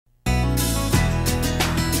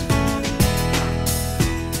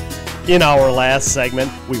In our last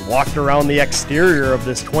segment, we walked around the exterior of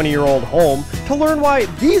this 20-year-old home to learn why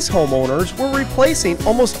these homeowners were replacing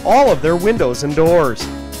almost all of their windows and doors.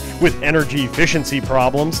 With energy efficiency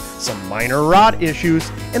problems, some minor rot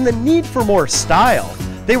issues, and the need for more style,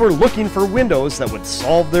 they were looking for windows that would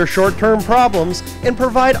solve their short-term problems and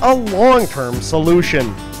provide a long-term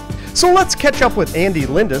solution. So let's catch up with Andy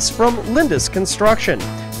Lindus from Lindus Construction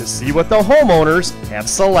to see what the homeowners have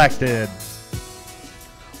selected.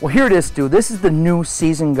 Well, here it is, Stu. This is the new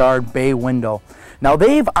Season Guard bay window. Now,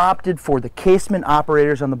 they've opted for the casement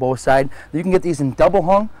operators on the both side. You can get these in double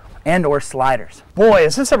hung and or sliders. Boy,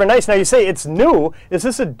 is this ever nice. Now, you say it's new. Is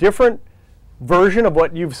this a different version of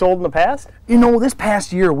what you've sold in the past? You know, this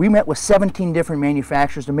past year, we met with 17 different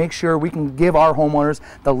manufacturers to make sure we can give our homeowners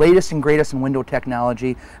the latest and greatest in window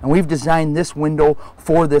technology, and we've designed this window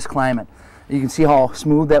for this climate. You can see how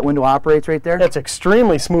smooth that window operates right there. That's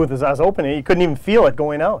extremely smooth. As I was opening it, you couldn't even feel it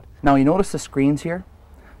going out. Now, you notice the screens here?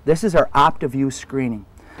 This is our OptiView screening.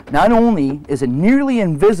 Not only is it nearly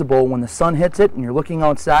invisible when the sun hits it and you're looking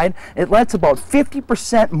outside, it lets about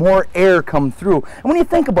 50% more air come through. And when you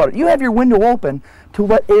think about it, you have your window open to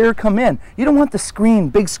let air come in. You don't want the screen,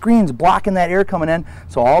 big screens blocking that air coming in,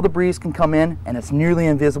 so all the breeze can come in and it's nearly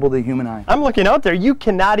invisible to the human eye. I'm looking out there. You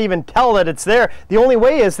cannot even tell that it's there. The only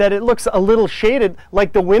way is that it looks a little shaded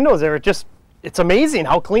like the windows there. It's amazing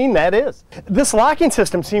how clean that is. This locking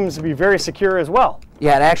system seems to be very secure as well.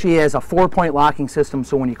 Yeah, it actually has a 4-point locking system,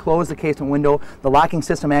 so when you close the casement window, the locking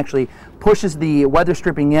system actually pushes the weather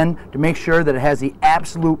stripping in to make sure that it has the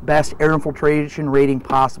absolute best air infiltration rating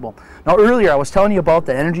possible. Now, earlier I was telling you about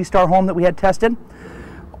the Energy Star home that we had tested.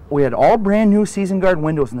 We had all brand new Season Guard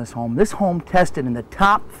windows in this home. This home tested in the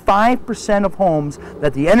top 5% of homes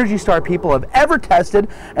that the Energy Star people have ever tested,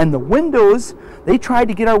 and the windows, they tried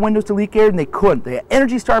to get our windows to leak air and they couldn't. The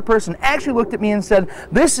Energy Star person actually looked at me and said,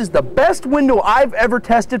 "This is the best window I've ever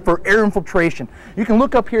tested for air infiltration." You can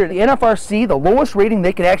look up here at the NFRC, the lowest rating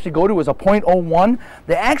they could actually go to is a 0.01.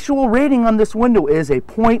 The actual rating on this window is a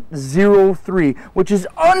 0.03, which is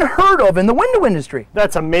unheard of in the window industry.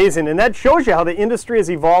 That's amazing, and that shows you how the industry has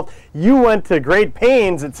evolved. You went to great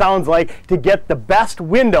pains, it sounds like, to get the best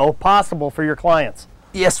window possible for your clients.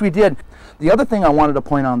 Yes, we did. The other thing I wanted to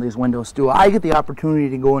point out on these windows, Stu, I get the opportunity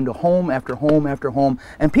to go into home after home after home,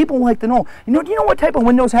 and people like to know, do you know what type of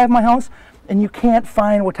windows I have in my house? And you can't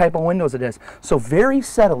find what type of windows it is. So very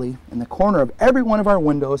subtly, in the corner of every one of our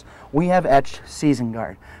windows, we have etched Season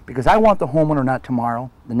Guard. Because I want the homeowner, not tomorrow,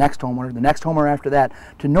 the next homeowner after that,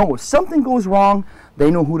 to know if something goes wrong,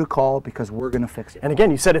 they know who to call because we're going to fix it. And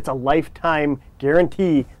again, you said it's a lifetime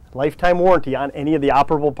guarantee, lifetime warranty on any of the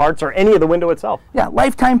operable parts or any of the window itself. Yeah,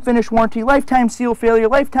 lifetime finish warranty, lifetime seal failure,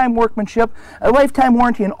 lifetime workmanship, a lifetime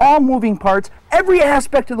warranty on all moving parts. Every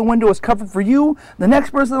aspect of the window is covered for you, the next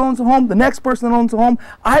person that owns the home, the next person that owns the home.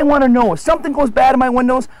 I want to know if something goes bad in my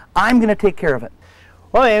windows, I'm going to take care of it.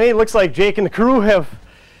 Well, Andy, it looks like Jake and the crew have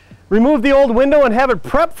removed the old window and have it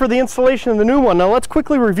prepped for the installation of the new one. Now let's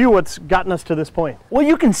quickly review what's gotten us to this point. Well,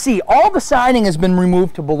 you can see all the siding has been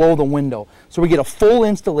removed to below the window. So we get a full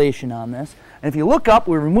installation on this. And if you look up,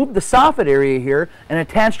 we removed the soffit area here and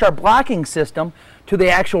attached our blocking system to the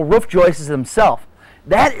actual roof joists themselves.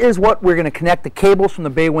 That is what we're going to connect the cables from the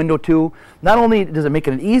bay window to. Not only does it make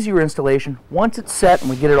it an easier installation, once it's set and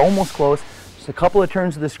we get it almost close, just a couple of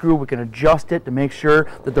turns of the screw, we can adjust it to make sure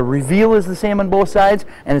that the reveal is the same on both sides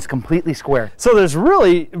and it's completely square. So there's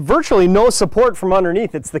really virtually no support from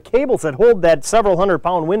underneath. It's the cables that hold that several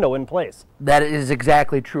 100-pound window in place. That is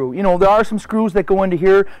exactly true. You know, there are some screws that go into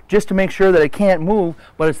here just to make sure that it can't move,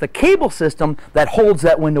 but it's the cable system that holds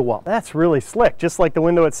that window up. That's really slick, just like the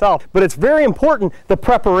window itself. But it's very important, the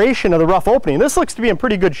preparation of the rough opening. This looks to be in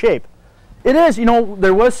pretty good shape. It is. You know,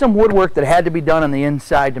 there was some woodwork that had to be done on the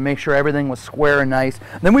inside to make sure everything was square and nice.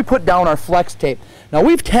 Then we put down our flex tape. Now,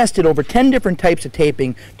 we've tested over 10 different types of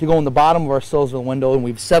taping to go in the bottom of our sills of the window, and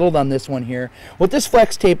we've settled on this one here. What this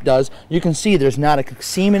flex tape does, you can see there's not a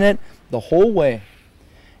seam in it the whole way.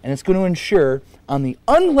 And it's going to ensure, on the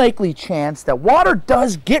unlikely chance that water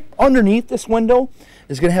does get underneath this window,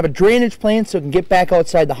 is going to have a drainage plane so it can get back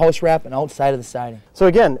outside the house wrap and outside of the siding. So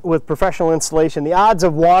again, with professional installation, the odds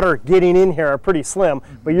of water getting in here are pretty slim,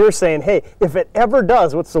 but you're saying, hey, if it ever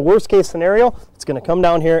does, what's the worst case scenario? It's going to come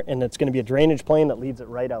down here and it's going to be a drainage plane that leads it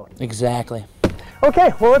right out. Exactly.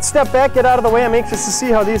 Okay, well, let's step back, get out of the way. I'm anxious to see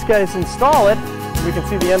how these guys install it. We can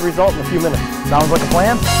see the end result in a few minutes. Sounds like a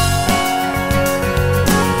plan.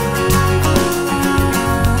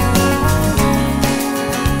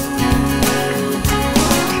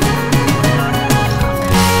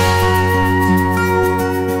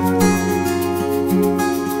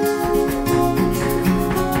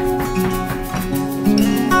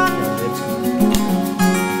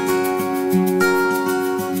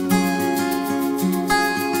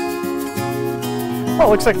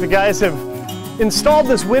 looks like the guys have installed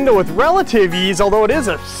this window with relative ease, although it is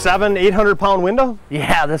a 700-800 pound window.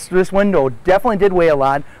 Yeah, this window definitely did weigh a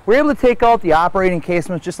lot. We're able to take out the operating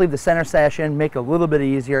casements, just leave the center sash in, make it a little bit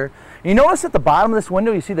easier. You notice at the bottom of this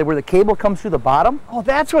window, you see that where the cable comes through the bottom? Oh,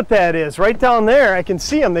 that's what that is. Right down there, I can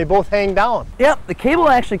see them. They both hang down. Yep, the cable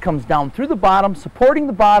actually comes down through the bottom, supporting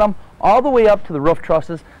the bottom, all the way up to the roof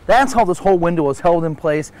trusses. That's how this whole window is held in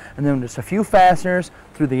place, and then just a few fasteners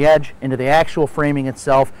through the edge into the actual framing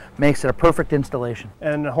itself makes it a perfect installation.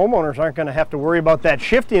 And homeowners aren't going to have to worry about that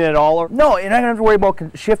shifting at all. No, you're not going to have to worry about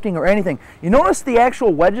shifting or anything. You notice the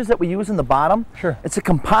actual wedges that we use in the bottom? Sure. It's a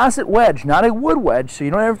composite wedge, not a wood wedge, so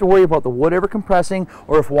you don't have to worry about the wood ever compressing,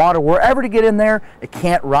 or if water were ever to get in there, it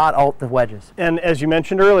can't rot out the wedges. And as you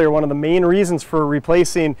mentioned earlier, one of the main reasons for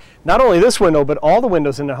replacing not only this window, but all the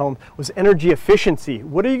windows in the home was energy efficiency.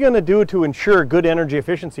 What are you going to do to ensure good energy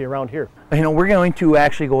efficiency around here? You know, we're going to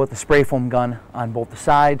actually go with the spray foam gun on both the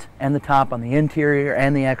sides and the top, on the interior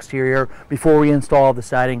and the exterior, before we install the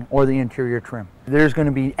siding or the interior trim. There's going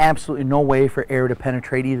to be absolutely no way for air to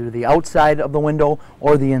penetrate either the outside of the window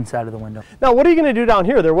or the inside of the window. Now, what are you going to do down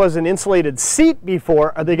here? There was an insulated seat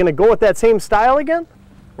before. Are they going to go with that same style again?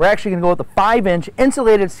 We're actually going to go with a 5-inch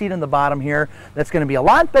insulated seat on the bottom here. That's going to be a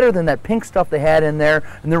lot better than that pink stuff they had in there.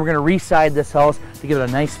 And then we're going to re-side this house to give it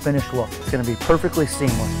a nice finished look. It's going to be perfectly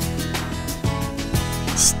seamless.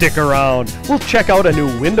 Stick around. We'll check out a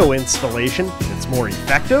new window installation that's more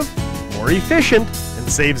effective, more efficient, and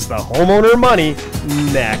saves the homeowner money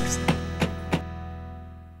next.